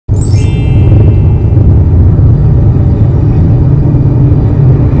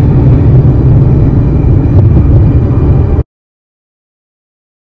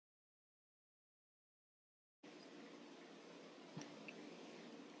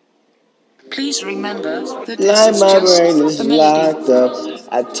Please remember that this Like is my just brain is a melody. locked up.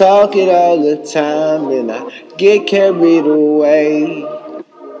 I talk it all the time and I get carried away.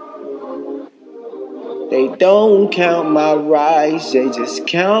 They don't count my rights, they just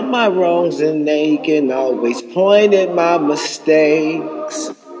count my wrongs, and they can always point at my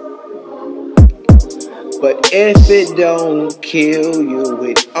mistakes. But if it don't kill you,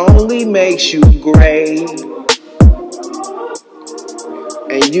 it only makes you great.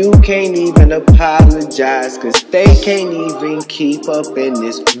 And you can't even apologize, 'cause they can't even keep up in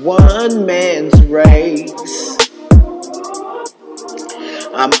this one man's race.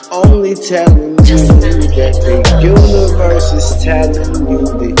 I'm only telling you that the universe is telling you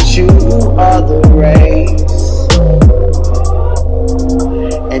that you are the race.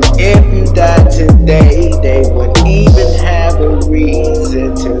 And if you died today, they wouldn't even have a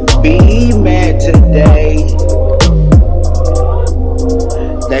reason to be mad today.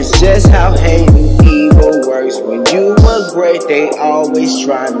 That's just how hate and evil works. When you were great, they always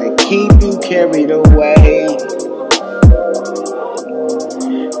trying to keep you carried away.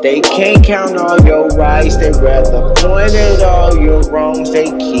 They can't count all your rights, they rather point at all your wrongs.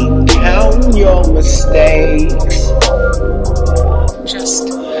 They keep counting your mistakes.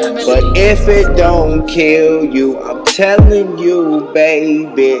 But if it don't kill you, I'm telling you,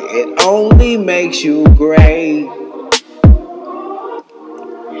 baby, it only makes you great.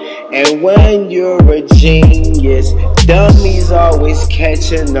 And when you're a genius, dummies always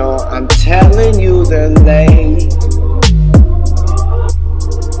catching on. I'm telling you, they're late.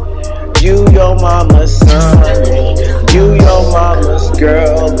 You your mama's son, and you your mama's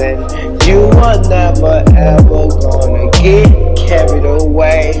girl, and you are never ever gonna get carried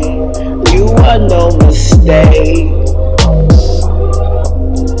away. You are no mistake.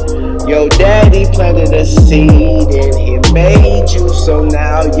 Your daddy planted a seed and he made you, so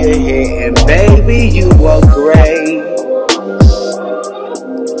now you're here, and baby, you are great.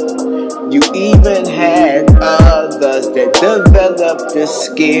 You even had others that developed the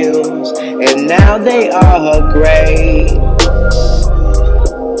skills, and now they are great.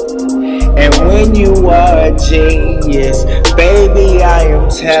 And when you are a genius, baby, I am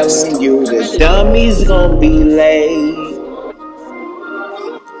telling you, the dummy's gonna be late.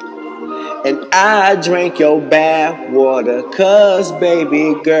 And I drank your bath water, 'cause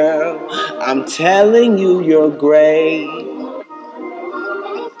baby girl, I'm telling you, you're great.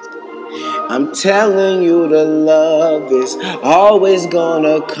 I'm telling you, the love is always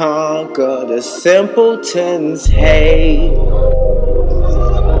gonna conquer the simpleton's hate.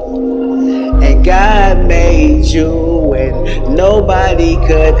 And God made you, and nobody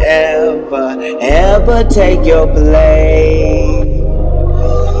could ever take your place.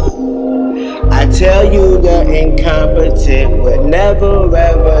 I tell you, the incompetent would never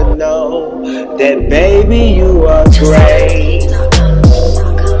ever know that, baby, you are great.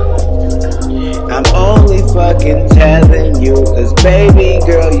 I'm only fucking telling you, 'cause baby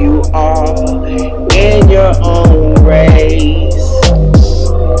girl, you are in your own race.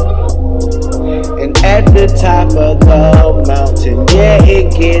 And at the top of the mountain, yeah,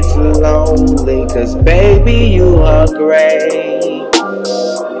 it gets lonely, 'cause baby, you are great.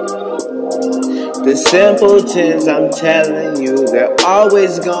 The simpletons, I'm telling you, they're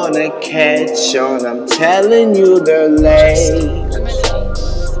always gonna catch on. I'm telling you, they're late.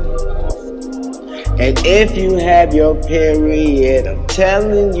 And if you have your period, I'm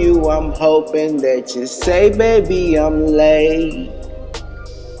telling you, I'm hoping that you say, baby, I'm late.